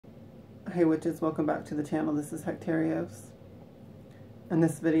Hey witches, welcome back to the channel. This is Hectarios. In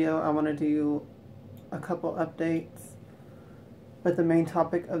this video I want to do a couple updates, but the main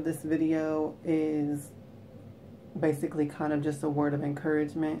topic of this video is basically kind of just a word of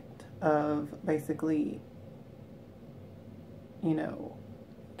encouragement of basically, you know,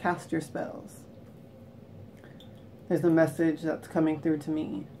 cast your spells. There's a message that's coming through to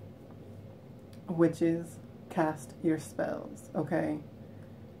me, which is cast your spells, okay?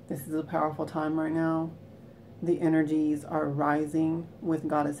 This is a powerful time right now. The energies are rising with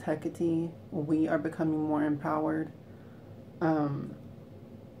Goddess Hecate. We are becoming more empowered. You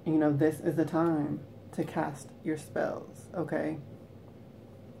know, this is the time to cast your spells, okay?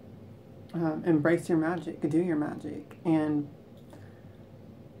 Embrace your magic, do your magic, and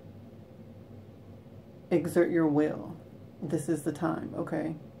exert your will. This is the time,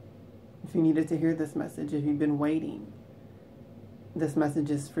 okay? If you needed to hear this message, if you've been waiting, this message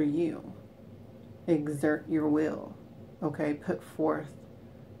is for you. Exert your will, okay? Put forth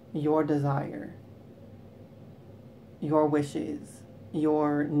your desire, your wishes,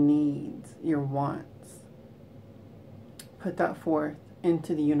 your needs, your wants. Put that forth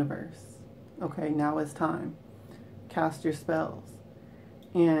into the universe, okay? Now is time. Cast your spells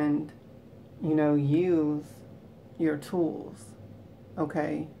and, you know, use your tools,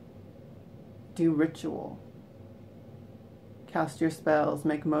 okay? Do ritual. Cast your spells,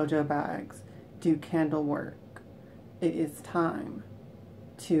 make mojo bags, do candle work. It is time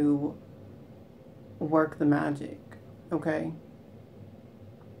to work the magic, okay?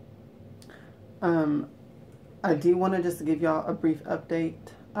 I do want to just give y'all a brief update.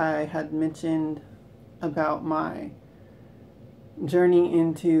 I had mentioned about my journey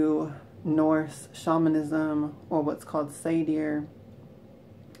into Norse shamanism, or what's called Sadir,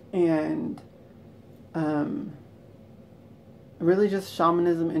 and really just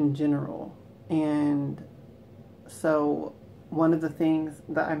shamanism in general. And so one of the things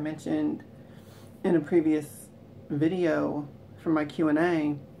that I mentioned in a previous video for my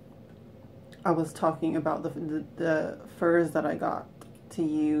Q&A, I was talking about the furs that I got to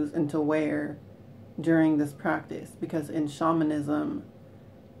use and to wear during this practice, because in shamanism,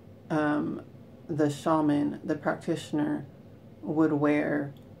 the shaman, the practitioner, would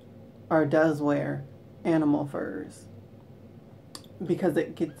wear, or does wear, animal furs, because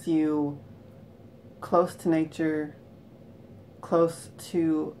it gets you close to nature, close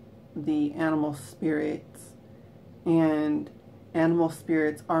to the animal spirits, and animal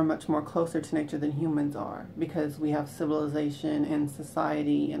spirits are much more closer to nature than humans are, because we have civilization and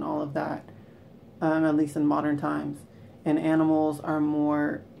society and all of that, at least in modern times, and animals are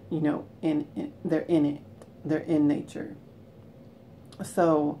more, you know, they're in nature.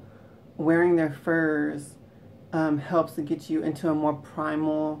 So wearing their furs helps to get you into a more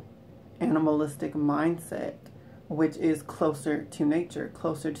primal, animalistic mindset, which is closer to nature,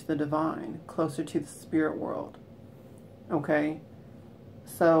 closer to the divine, closer to the spirit world. Okay?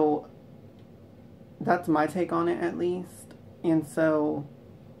 So that's my take on it, at least. And so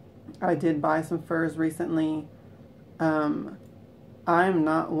I did buy some furs recently. I'm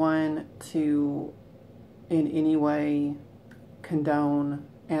not one to in any way condone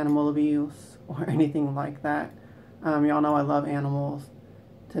animal abuse or anything like that. Y'all know I love animals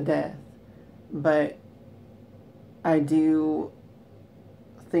to death, but I do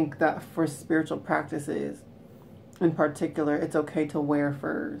think that for spiritual practices in particular, it's okay to wear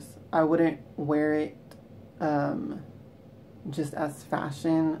furs. I wouldn't wear it just as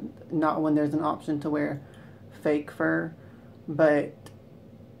fashion, not when there's an option to wear fake fur, but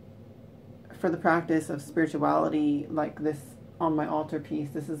for the practice of spirituality, like this on my altarpiece,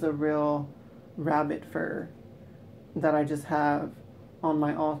 this is a real rabbit fur that I just have on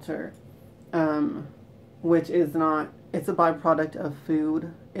my altar, which is not, it's a byproduct of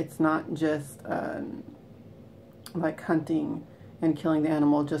food. It's not just like hunting and killing the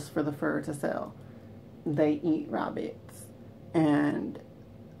animal just for the fur to sell. They eat rabbits and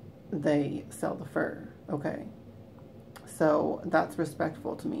they sell the fur, okay? So that's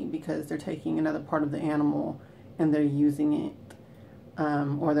respectful to me, because they're taking another part of the animal and they're using it,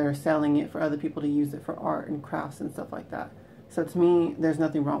 or they're selling it for other people to use it for art and crafts and stuff like that. So to me, there's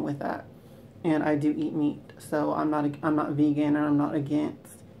nothing wrong with that. And I do eat meat, so I'm not vegan, and I'm not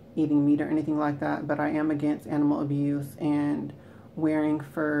against eating meat or anything like that, but I am against animal abuse and wearing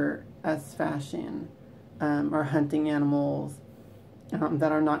fur as fashion, or hunting animals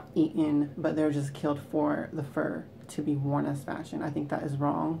that are not eaten, but they're just killed for the fur to be worn as fashion. I think that is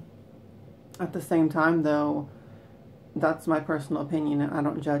wrong. At the same time, though, that's my personal opinion, and I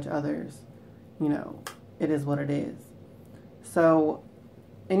don't judge others. You know, it is what it is. So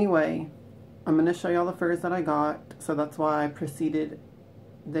anyway, I'm going to show y'all the furs that I got. So that's why I preceded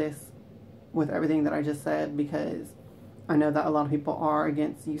this with everything that I just said, because I know that a lot of people are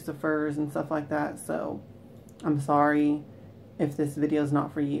against use of furs and stuff like that. So I'm sorry if this video is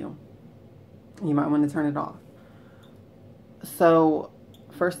not for you. You might want to turn it off. So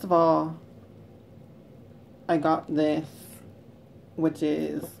first of all, I got this, which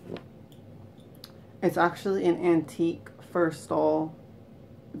is, it's actually an antique fur stole,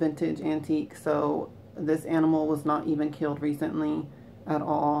 vintage antique. So this animal was not even killed recently at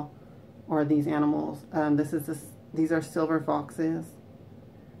all, or these animals. These are silver foxes,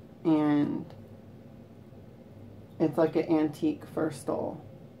 and it's like an antique fur stole.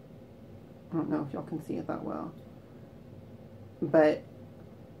 I don't know if y'all can see it that well, but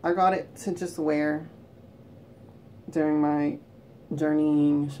I got it to just wear during my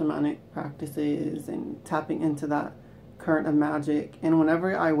journeying shamanic practices and tapping into that current of magic. And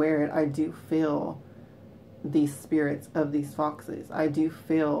whenever I wear it, I do feel these spirits of these foxes. I do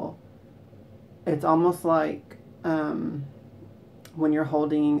feel, it's almost like when you're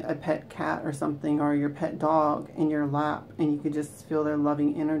holding a pet cat or something, or your pet dog in your lap, and you could just feel their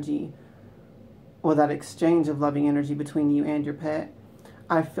loving energy, or that exchange of loving energy between you and your pet.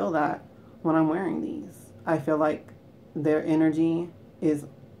 I feel that when I'm wearing these. I feel like their energy is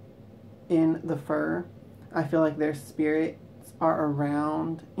in the fur. I feel like their spirits are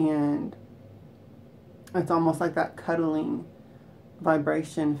around, and it's almost like that cuddling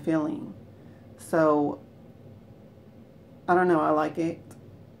vibration feeling. So I don't know, I like it.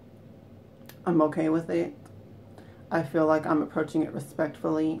 I'm okay with it. I feel like I'm approaching it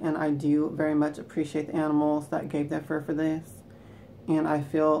respectfully, and I do very much appreciate the animals that gave their fur for this. And I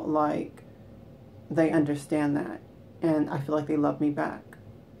feel like they understand that, and I feel like they love me back.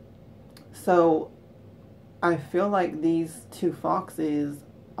 So I feel like these two foxes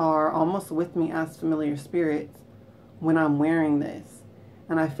are almost with me as familiar spirits when I'm wearing this.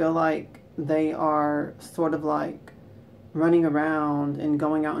 And I feel like they are sort of like running around and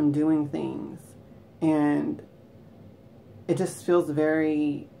going out and doing things. And it just feels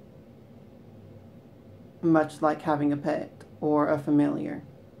very much like having a pet or a familiar.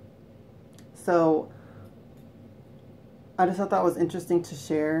 So I just thought that was interesting to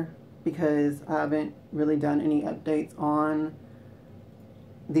share, because I haven't really done any updates on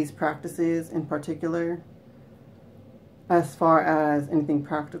these practices in particular, as far as anything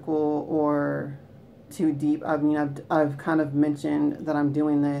practical or too deep. I mean, I've kind of mentioned that I'm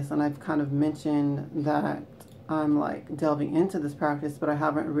doing this, and I've kind of mentioned that I'm like delving into this practice, but I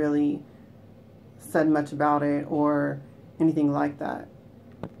haven't really said much about it or anything like that.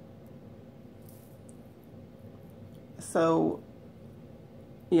 So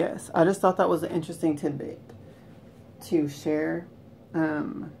yes, I just thought that was an interesting tidbit to share.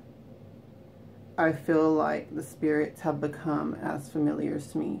 I feel like the spirits have become as familiars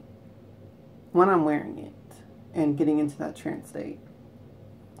to me when I'm wearing it and getting into that trance state.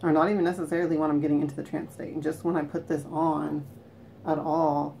 Or not even necessarily when I'm getting into the trance state. Just when I put this on at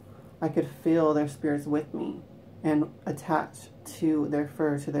all, I could feel their spirits with me and attach to their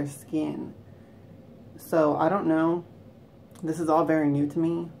fur, to their skin. So I don't know. This is all very new to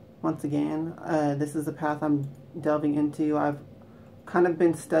me. Once again, this is a path I'm delving into. I've kind of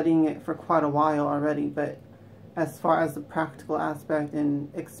been studying it for quite a while already, but as far as the practical aspect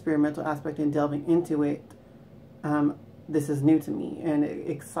and experimental aspect and delving into it, this is new to me, and it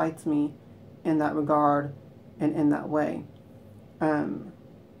excites me in that regard and in that way.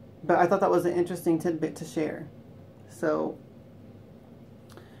 But I thought that was an interesting tidbit to share. So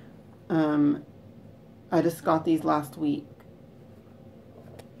I just got these last week.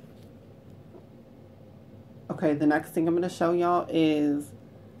 Okay, the next thing I'm going to show y'all is,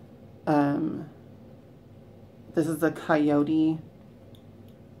 this is a coyote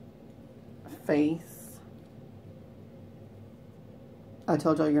face. I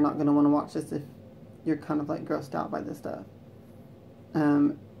told y'all you're not going to want to watch this if you're kind of like grossed out by this stuff.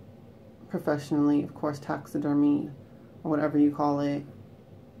 Professionally, of course, taxidermy, or whatever you call it,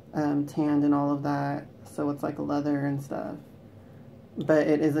 tanned and all of that. So it's like leather and stuff. But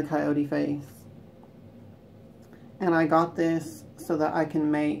it is a coyote face. And I got this so that I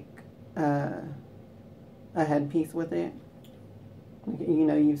can make a headpiece with it. You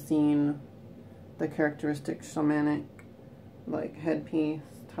know, you've seen the characteristic shamanic like headpiece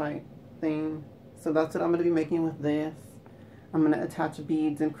type thing. So that's what I'm going to be making with this. I'm going to attach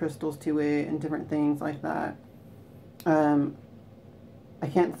beads and crystals to it and different things like that. I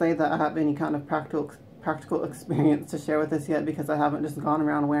can't say that I have any kind of practical experience to share with this yet, because I haven't just gone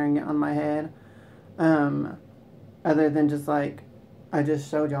around wearing it on my head. Other than just like I just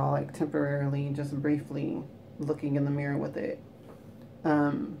showed y'all, like, temporarily, just briefly looking in the mirror with it.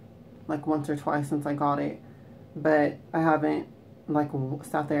 Like once or twice since I got it. But I haven't, like,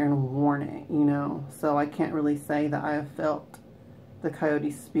 sat there and worn it, you know. So I can't really say that I have felt the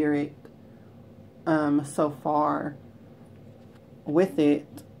coyote spirit so far with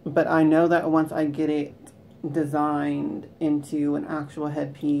it. But I know that once I get it designed into an actual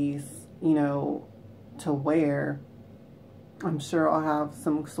headpiece, you know, to wear, I'm sure I'll have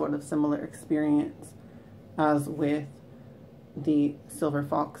some sort of similar experience as with the silver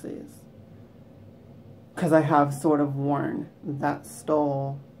foxes. Because I have sort of worn that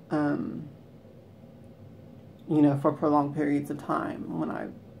stole, you know, for prolonged periods of time when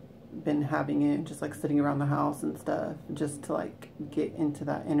I've been having it, just like sitting around the house and stuff, just to like get into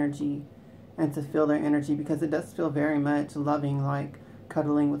that energy and to feel their energy, because it does feel very much loving, like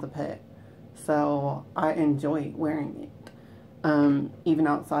cuddling with a pet. So I enjoy wearing it, even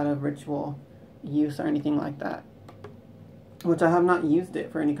outside of ritual use or anything like that, which I have not used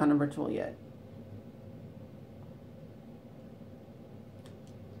it for any kind of ritual yet.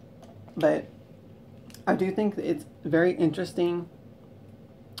 But I do think it's very interesting.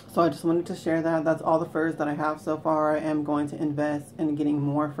 So I just wanted to share that. That's all the furs that I have so far. I am going to invest in getting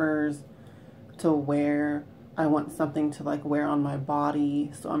more furs to wear. I want something to like wear on my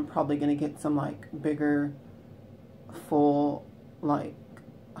body. So I'm probably going to get some like bigger, full, like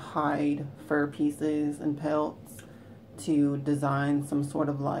hide fur pieces and pelts to design some sort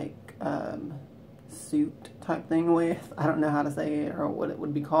of like suit type thing with. I don't know how to say it or what it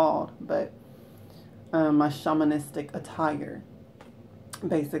would be called, but my shamanistic attire,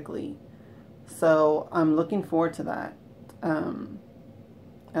 basically. So I'm looking forward to that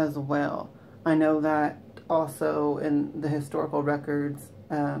as well. I know that also in the historical records,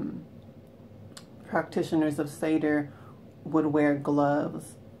 practitioners of Seder would wear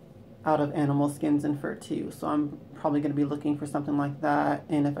gloves out of animal skins and fur too. So I'm probably going to be looking for something like that.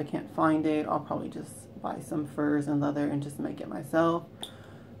 And if I can't find it, I'll probably just buy some furs and leather and just make it myself.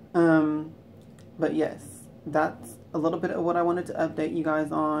 But yes, that's a little bit of what I wanted to update you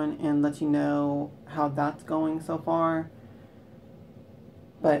guys on and let you know how that's going so far.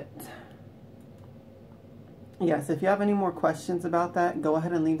 But yes, if you have any more questions about that, go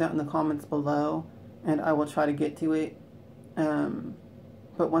ahead and leave that in the comments below and I will try to get to it.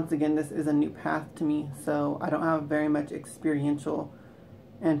 But once again, this is a new path to me, so I don't have very much experiential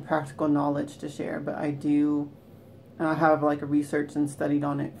and practical knowledge to share, but I do, and I have like researched and studied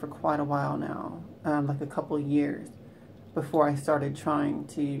on it for quite a while now, like a couple years before I started trying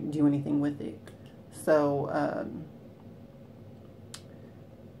to do anything with it. So,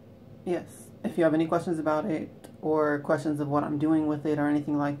 yes, if you have any questions about it or questions of what I'm doing with it or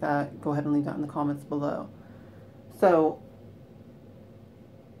anything like that, go ahead and leave that in the comments below. So,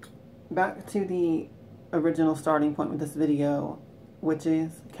 back to the original starting point with this video, which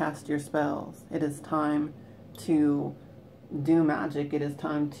is cast your spells. It is time to do magic. It is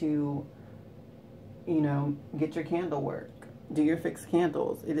time to, you know, get your candle work. Do your fixed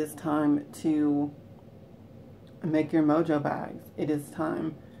candles. It is time to make your mojo bags. It is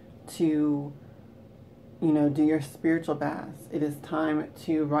time to, you know, do your spiritual baths. It is time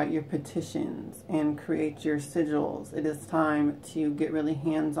to write your petitions and create your sigils. It is time to get really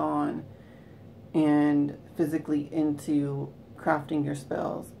hands-on and physically into crafting your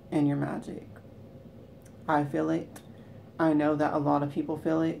spells and your magic. I feel it. I know that a lot of people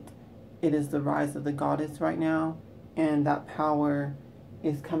feel it. It is the rise of the goddess right now, and that power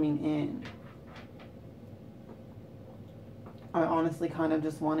is coming in. I honestly kind of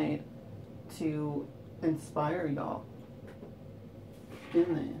just wanted to inspire y'all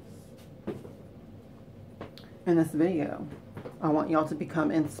in this video. I want y'all to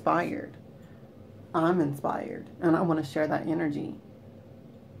become inspired. I'm inspired and I want to share that energy.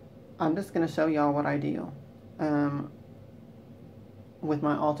 I'm just going to show y'all what I do with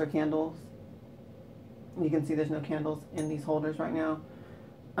my altar candles. You can see there's no candles in these holders right now.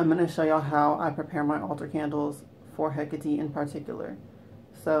 I'm going to show y'all how I prepare my altar candles for Hecate in particular.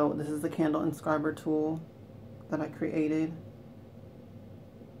 So this is the candle inscriber tool that I created.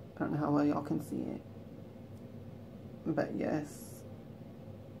 I don't know how well y'all can see it, but yes.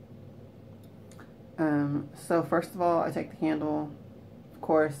 So first of all, I take the candle. Of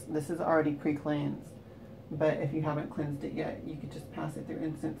course, this is already pre-cleansed, but if you haven't cleansed it yet, you could just pass it through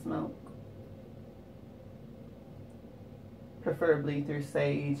incense smoke, preferably through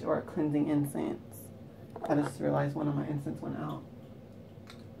sage or cleansing incense. I just realized one of my incense went out.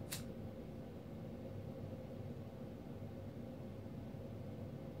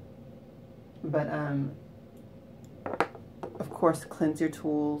 But of course, cleanse your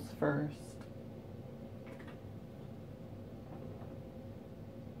tools first.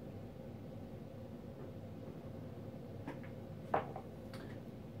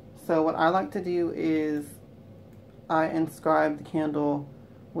 So what I like to do is I inscribe the candle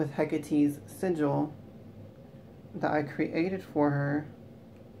with Hecate's sigil that I created for her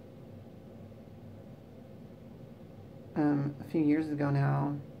a few years ago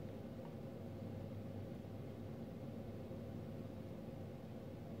now.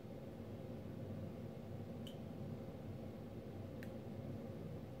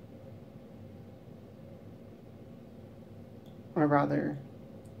 Or rather,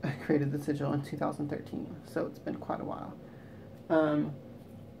 I created the sigil in 2013, so it's been quite a while.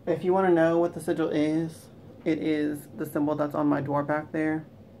 If you want to know what the sigil is, it is the symbol that's on my door back there.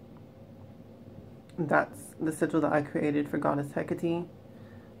 That's the sigil that I created for Goddess Hecate.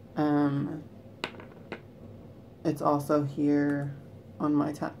 It's also here on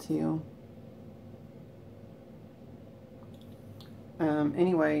my tattoo.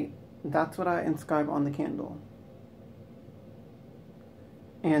 Anyway, that's what I inscribe on the candle.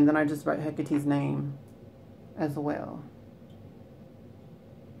 And then I just write Hecate's name as well.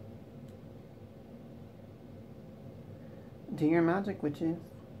 Do your magic, witches.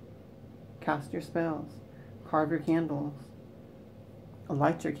 Cast your spells. Carve your candles.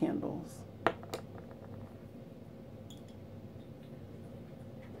 Light your candles.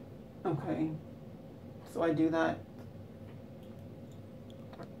 Okay. So I do that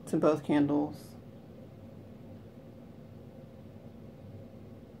to both candles.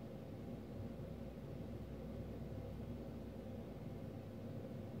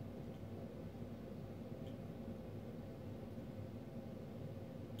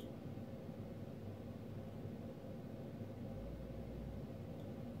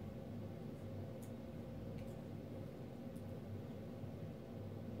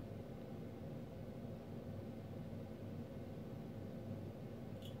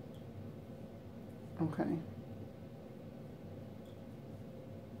 Okay.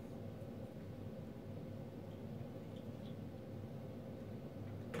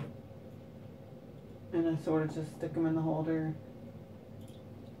 And I sort of just stick them in the holder.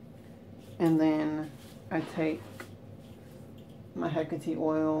 And then I take my Hecate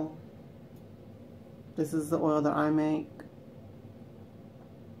oil. This is the oil that I make.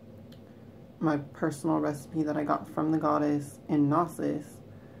 My personal recipe that I got from the goddess in Gnosis.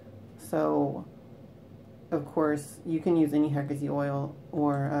 So, of course, you can use any Hecate oil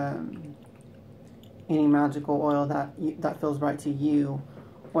or any magical oil that feels right to you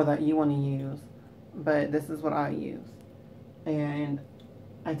or that you want to use. But this is what I use. And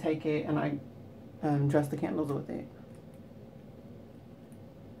I take it and I dress the candles with it.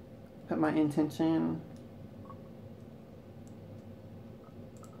 Put my intention.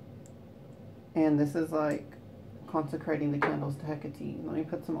 And this is like consecrating the candles to Hecate. Let me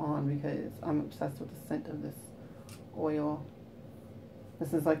put some on because I'm obsessed with the scent of this oil.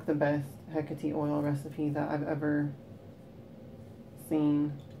 This is like the best Hecate oil recipe that I've ever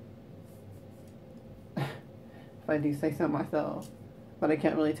seen. If I do say so myself. But I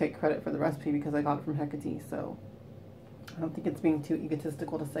can't really take credit for the recipe because I got it from Hecate, so I don't think it's being too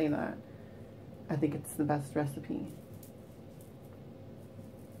egotistical to say that. I think it's the best recipe.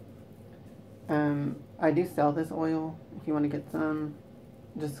 I do sell this oil. If you want to get some,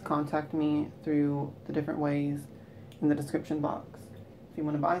 just contact me through the different ways in the description box. If you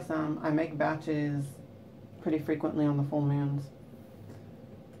want to buy some, I make batches pretty frequently on the full moons.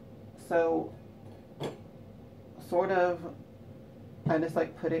 So, sort of, I just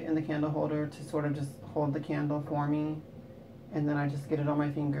like put it in the candle holder to sort of just hold the candle for me. And then I just get it on my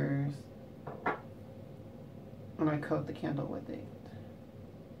fingers. And I coat the candle with it.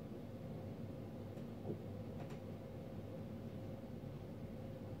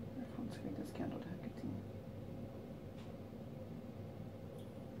 Consecrate this candle to Hecate.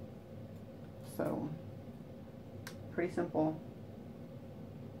 So, pretty simple.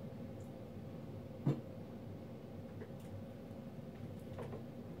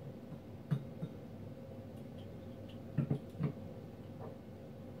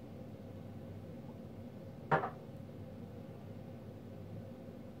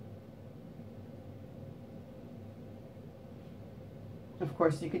 Of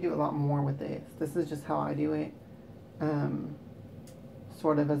course, you could do a lot more with this. This is just how I do it.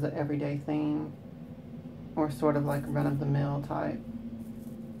 Sort of as an everyday thing. Or sort of like run-of-the-mill type.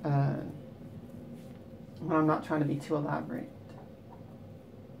 When I'm not trying to be too elaborate.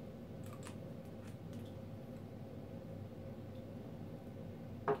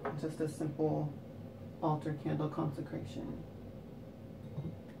 Just a simple altar candle consecration.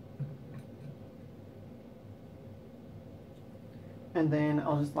 and then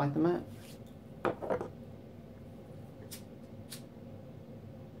I'll just light them up.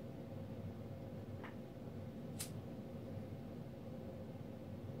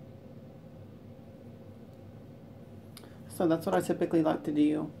 So that's what I typically like to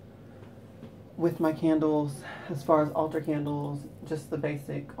do with my candles, as far as altar candles, just the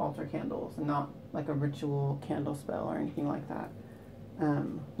basic altar candles, not like a ritual candle spell or anything like that.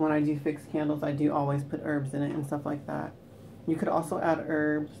 When I do fixed candles, I do always put herbs in it and stuff like that. You could also add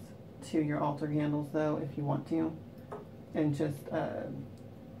herbs to your altar candles though, if you want to, and just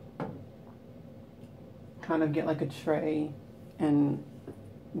kind of get like a tray and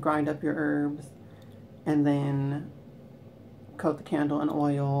grind up your herbs, and then coat the candle in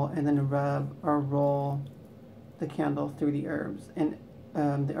oil, and then rub or roll the candle through the herbs, and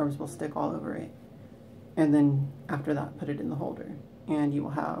the herbs will stick all over it. And then after that, put it in the holder, and you will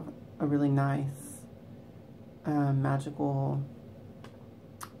have a really nice magical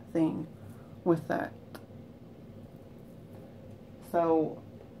thing with that. So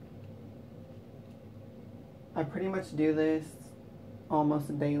I pretty much do this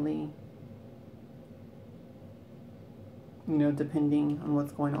almost daily, you know, depending on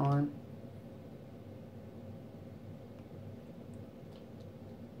what's going on.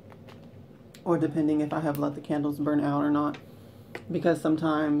 Or depending if I have let the candles burn out or not. Because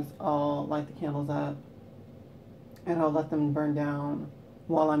sometimes I'll light the candles up and I'll let them burn down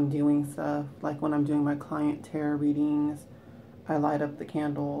while I'm doing stuff. Like when I'm doing my client tarot readings, I light up the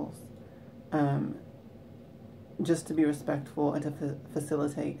candles just to be respectful and to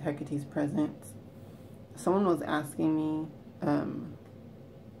facilitate Hecate's presence. Someone was asking me,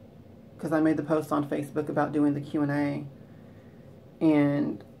 because I made the post on Facebook about doing the Q&A,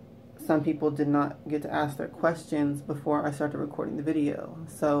 and some people did not get to ask their questions before I started recording the video.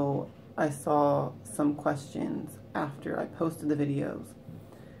 So I saw some questions after I posted the videos,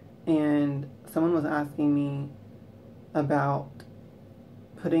 and someone was asking me about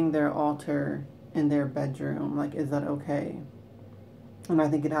putting their altar in their bedroom. Like, is that okay? And I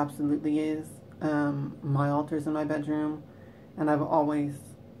think it absolutely is. My altar's in my bedroom, and I've always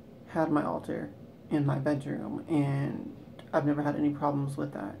had my altar in my bedroom, and I've never had any problems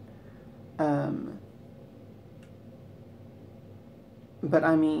with that. But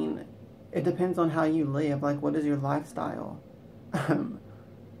I mean, it depends on how you live. Like, what is your lifestyle?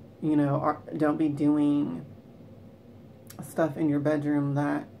 You know, don't be doing stuff in your bedroom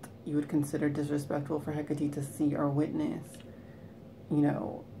that you would consider disrespectful for Hecate to see or witness. You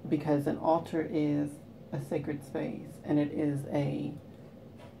know, because an altar is a sacred space, and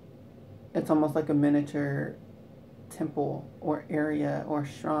it's almost like a miniature temple or area or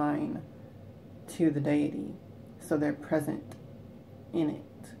shrine to the deity. So they're present in it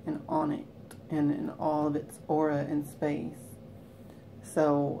and on it and in all of its aura and space.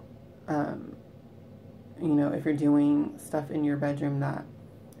 So, you know, if you're doing stuff in your bedroom that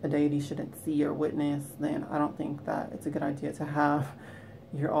a deity shouldn't see or witness, then I don't think that it's a good idea to have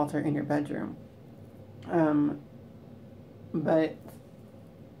your altar in your bedroom. But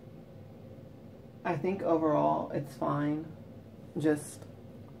I think overall it's fine. Just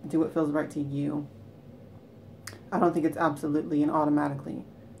do what feels right to you. I don't think it's absolutely and automatically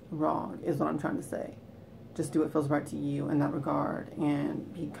wrong, is what I'm trying to say. Just do what feels right to you in that regard,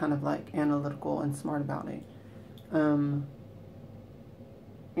 and be kind of like analytical and smart about it. And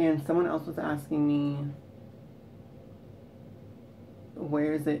someone else was asking me,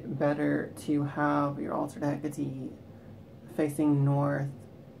 where is it better to have your altar to Hecate, facing north,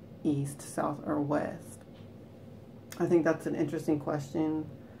 east, south, or west? I think that's an interesting question.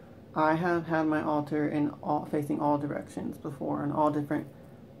 I have had my altar facing all directions before, in all different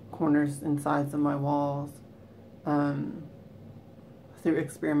corners and sides of my walls, through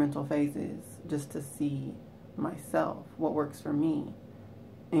experimental phases, just to see myself, what works for me.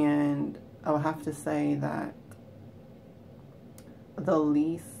 And I would have to say that the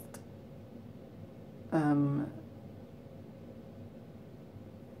least how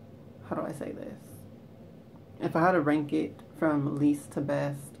do I say this? If I had to rank it from least to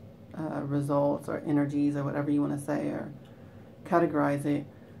best results or energies or whatever you want to say, or categorize it,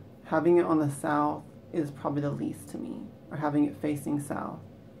 having it on the south is probably the least to me, or having it facing south.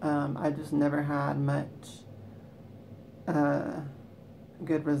 I just never had much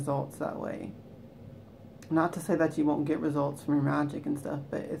good results that way. Not to say that you won't get results from your magic and stuff,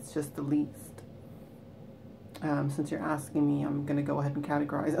 but it's just the least. Since you're asking me, I'm going to go ahead and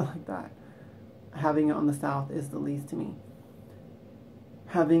categorize it like that. Having it on the south is the least to me.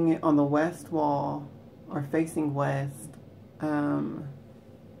 Having it on the west wall, or facing west,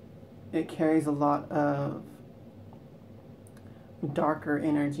 it carries a lot of darker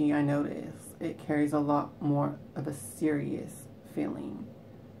energy, I notice. It carries a lot more of a serious feeling,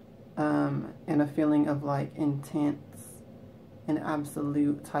 and a feeling of like intense and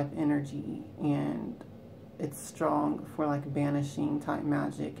absolute type energy, and it's strong for like banishing type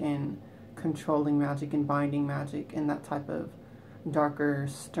magic and controlling magic and binding magic and that type of darker,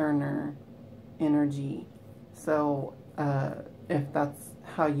 sterner energy. So if that's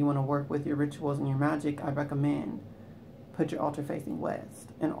how you want to work with your rituals and your magic, I recommend put your altar facing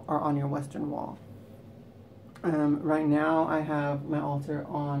west or on your western wall. Right now I have my altar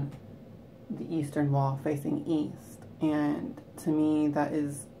on the eastern wall facing east, and to me that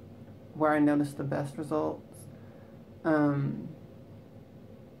is where I notice the best results.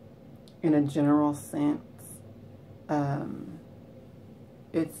 In a general sense,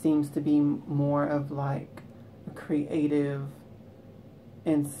 it seems to be more of like a creative,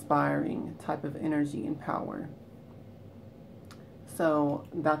 inspiring type of energy and power. So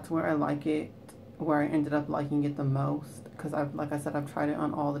that's where I like it, where I ended up liking it the most, because like I said, I've tried it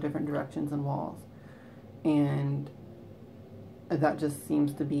on all the different directions and walls, and that just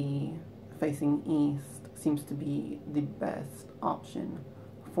seems to be facing east, seems to be the best option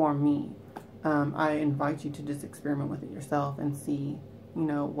for me. I invite you to just experiment with it yourself and see, you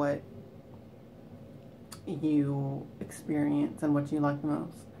know, what you experience and what you like the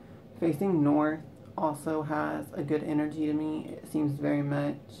most. Facing north also has a good energy to me. It seems very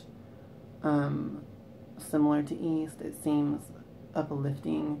much similar to east. It seems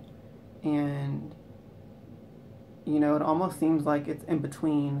uplifting, and you know, it almost seems like it's in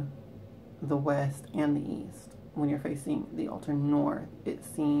between the west and the east. When you're facing the altar north, it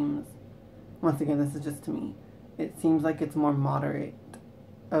seems, once again, this is just to me, it seems like it's more moderate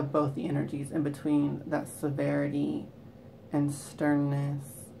of both the energies, in between that severity and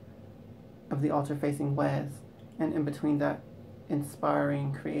sternness of the altar facing west, and in between that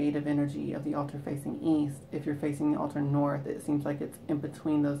inspiring creative energy of the altar facing east. If you're facing the altar north, it seems like it's in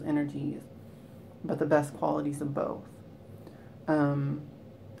between those energies, but the best qualities of both.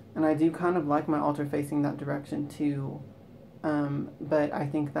 And I do kind of like my altar facing that direction too, but I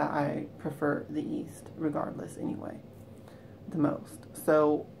think that I prefer the east regardless anyway, the most.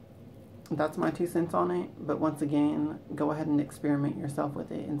 So that's my 2 cents on it. But once again, go ahead and experiment yourself with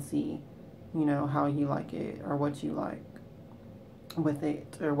it and see, you know, how you like it, or what you like with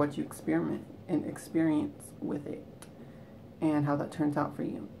it, or what you experiment and experience with it, and how that turns out for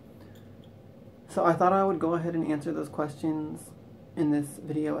you. So I thought I would go ahead and answer those questions in this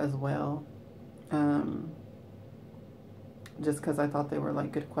video as well, just because I thought they were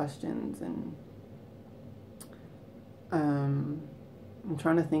like good questions, and I'm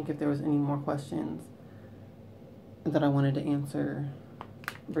trying to think if there was any more questions that I wanted to answer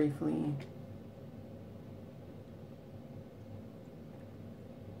briefly.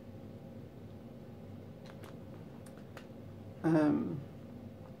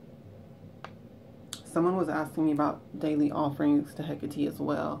 Someone was asking me about daily offerings to Hecate as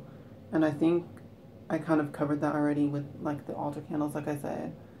well, and I think I kind of covered that already with like the altar candles. Like I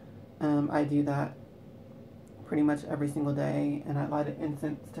said, I do that pretty much every single day, and I light an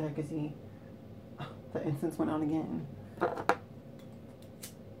incense to Hecate. The incense went out again.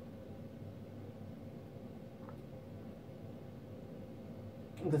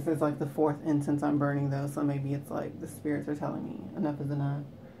 This is like the 4th incense I'm burning though, so maybe it's like the spirits are telling me enough is enough.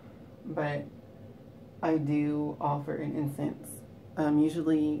 But I do offer an incense.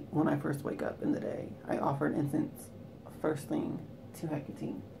 Usually when I first wake up in the day, I offer an incense first thing to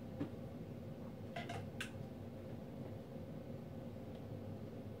Hecate.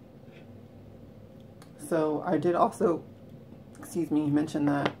 So I did also, mention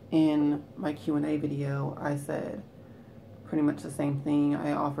that in my Q&A video. I said pretty much the same thing.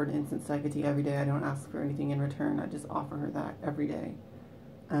 I offered incense to Hecate every day. I don't ask for anything in return. I just offer her that every day,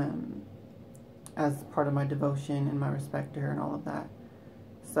 as part of my devotion and my respect to her and all of that.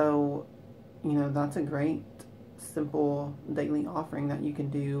 So, you know, that's a great, simple daily offering that you can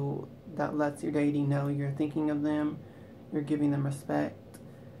do that lets your deity know you're thinking of them, you're giving them respect,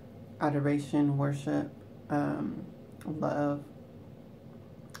 adoration, worship, love,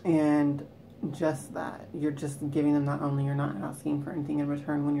 and just that. You're just giving them that only. You're not asking for anything in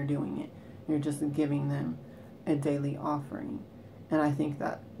return when you're doing it. You're just giving them a daily offering. And I think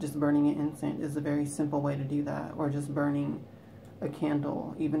that just burning an incense is a very simple way to do that, or just burning a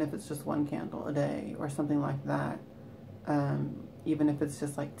candle, even if it's just 1 candle a day or something like that. Even if it's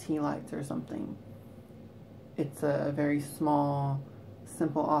just like tea lights or something. It's a very small,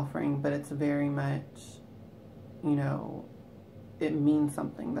 simple offering, but it's very much, you know, it means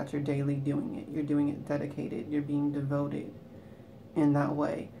something that you're daily doing it. You're doing it dedicated. You're being devoted. in that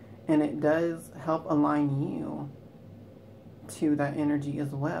way. And it does help align you to that energy as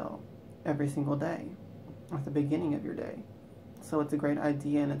well every single day at the beginning of your day. So it's a great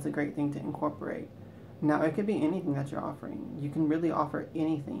idea, and it's a great thing to incorporate. Now, it could be anything that you're offering. You can really offer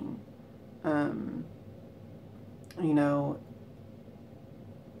anything. You know,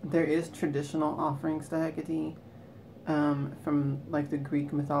 there is traditional offerings to Hecate from like the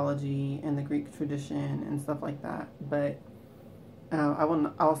Greek mythology and the Greek tradition and stuff like that. But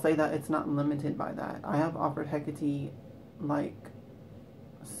I'll say that it's not limited by that. I have offered Hecate like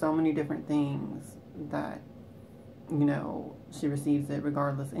so many different things that, you know, she receives it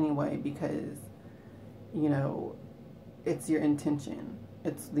regardless anyway, because, you know, it's your intention.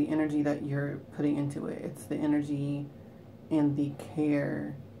 It's the energy that you're putting into it. It's the energy and the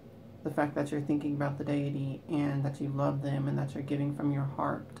care, the fact that you're thinking about the deity and that you love them and that you're giving from your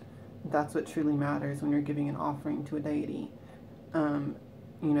heart. That's what truly matters when you're giving an offering to a deity. You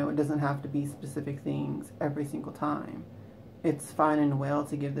know, it doesn't have to be specific things every single time. It's fine and well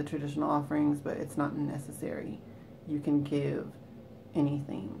to give the traditional offerings, but it's not necessary. You can give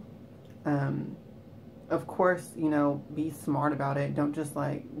anything. Of course, you know, be smart about it. Don't just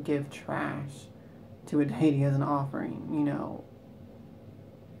like give trash to a deity as an offering, you know.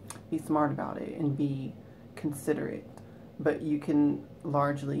 Be smart about it and be considerate. But you can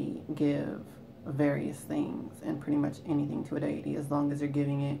largely give various things and pretty much anything to a deity, as long as you're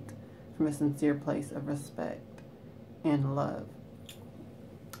giving it from a sincere place of respect and love.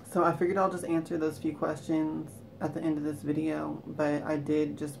 So I figured I'll just answer those few questions at the end of this video, but I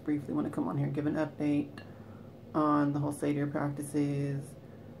did just briefly want to come on here and give an update on the whole satyr practices,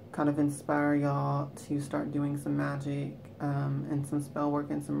 kind of inspire y'all to start doing some magic and some spell work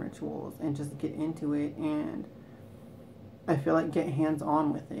and some rituals, and just get into it. And I feel like get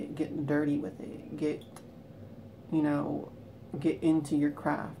hands-on with it, get dirty with it, get, you know, get into your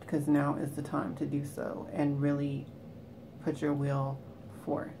craft, because now is the time to do so and really put your will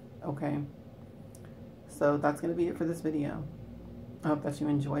forth, okay? So that's going to be it for this video. I hope that you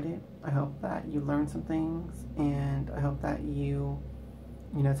enjoyed it. I hope that you learned some things, and I hope that you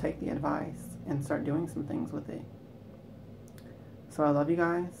know, take the advice and start doing some things with it. So I love you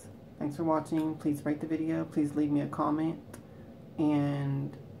guys. Thanks for watching. Please rate the video. Please leave me a comment,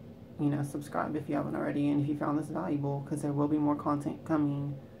 and, you know, subscribe if you haven't already, and if you found this valuable, because there will be more content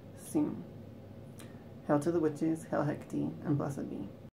coming soon. Hail to the witches, hail Hecate, and blessed be.